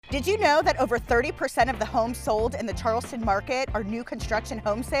Did you know that over 30% of the homes sold in the Charleston market are new construction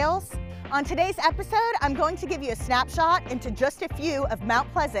home sales? On today's episode, I'm going to give you a snapshot into just a few of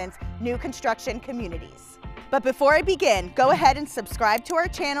Mount Pleasant's new construction communities. But before I begin, go ahead and subscribe to our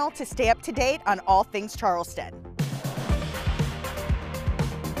channel to stay up to date on all things Charleston.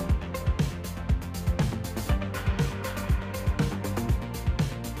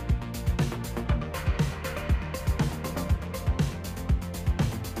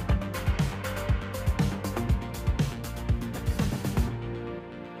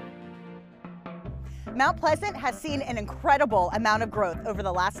 Mount Pleasant has seen an incredible amount of growth over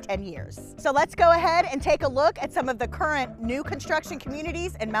the last 10 years. So let's go ahead and take a look at some of the current new construction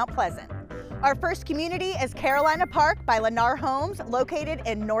communities in Mount Pleasant. Our first community is Carolina Park by Lennar Homes, located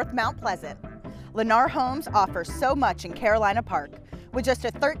in North Mount Pleasant. Lennar Homes offers so much in Carolina Park. With just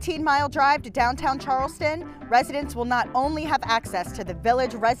a 13-mile drive to downtown Charleston, residents will not only have access to the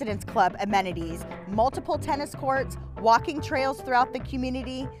Village Residence Club amenities, multiple tennis courts, walking trails throughout the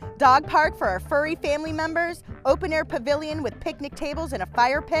community, dog park for our furry family members, open-air pavilion with picnic tables and a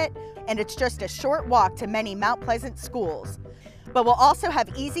fire pit, and it's just a short walk to many Mount Pleasant schools. But we'll also have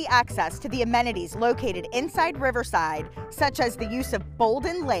easy access to the amenities located inside Riverside, such as the use of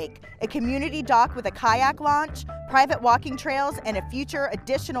Bolden Lake, a community dock with a kayak launch, private walking trails, and a future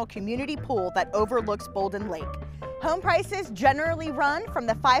additional community pool that overlooks Bolden Lake. Home prices generally run from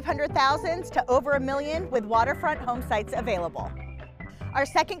the $500,000s to over $1 million, with waterfront home sites available. Our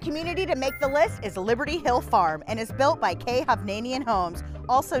second community to make the list is Liberty Hill Farm and is built by K. Hovnanian Homes,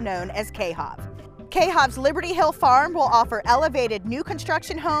 also known as K-Hov. K-Hov's Liberty Hill Farm will offer elevated new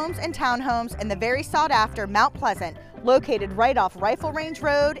construction homes and townhomes in the very sought-after Mount Pleasant, located right off Rifle Range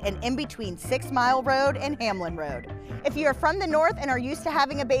Road and in between 6 Mile Road and Hamlin Road. If you are from the north and are used to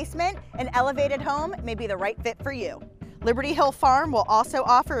having a basement, an elevated home may be the right fit for you. Liberty Hill Farm will also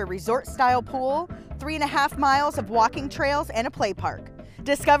offer a resort-style pool, 3.5 miles of walking trails, and a play park.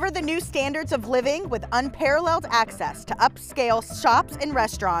 Discover the new standards of living with unparalleled access to upscale shops and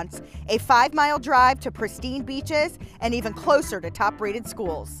restaurants, a 5-mile drive to pristine beaches, and even closer to top-rated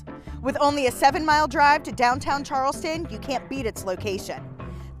schools. With only a 7-mile drive to downtown Charleston, you can't beat its location.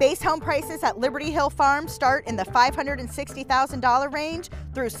 Base home prices at Liberty Hill Farm start in the $560,000 range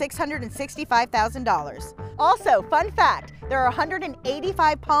through $665,000. Also, fun fact, there are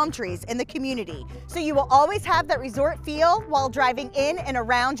 185 palm trees in the community, so you will always have that resort feel while driving in and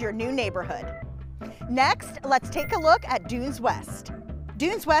around your new neighborhood. Next, let's take a look at Dunes West.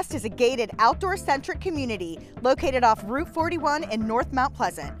 Dunes West is a gated, outdoor-centric community located off Route 41 in North Mount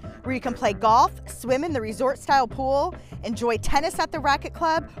Pleasant, where you can play golf, swim in the resort-style pool, enjoy tennis at the Racket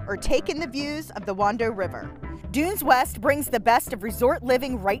Club, or take in the views of the Wando River. Dunes West brings the best of resort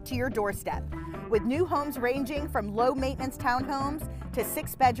living right to your doorstep, with new homes ranging from low-maintenance townhomes to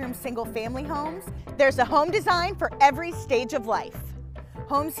 6-bedroom single-family homes. There's a home design for every stage of life.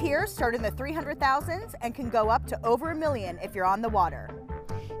 Homes here start in the $300,000s and can go up to over $1 million if you're on the water.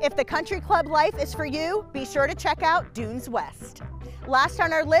 If the country club life is for you, be sure to check out Dunes West. Last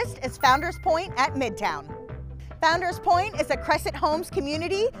on our list is Founders Point at Midtown. Founders Point is a Crescent Homes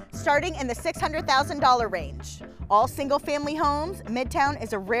community starting in the $600,000 range. All single-family homes, Midtown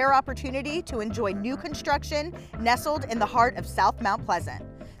is a rare opportunity to enjoy new construction nestled in the heart of South Mount Pleasant.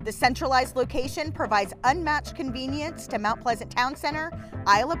 The centralized location provides unmatched convenience to Mount Pleasant Town Center,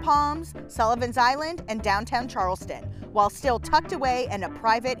 Isle of Palms, Sullivan's Island, and downtown Charleston, while still tucked away in a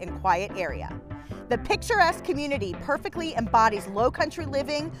private and quiet area. The picturesque community perfectly embodies low country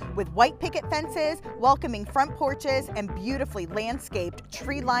living with white picket fences, welcoming front porches, and beautifully landscaped,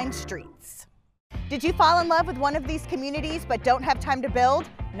 tree-lined streets. Did you fall in love with one of these communities but don't have time to build?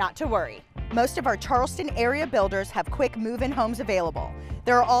 Not to worry. Most of our Charleston area builders have quick move-in homes available.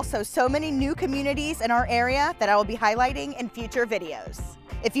 There are also so many new communities in our area that I will be highlighting in future videos.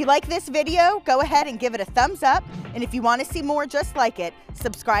 If you like this video, go ahead and give it a thumbs up, and if you want to see more just like it,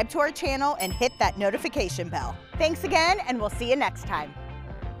 subscribe to our channel and hit that notification bell. Thanks again, and we'll see you next time.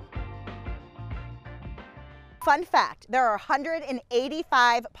 Fun fact, there are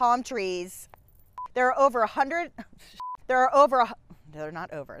 185 palm trees. There are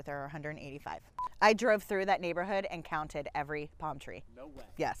 185. I drove through that neighborhood and counted every palm tree. No way.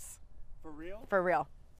 Yes. For real? For real.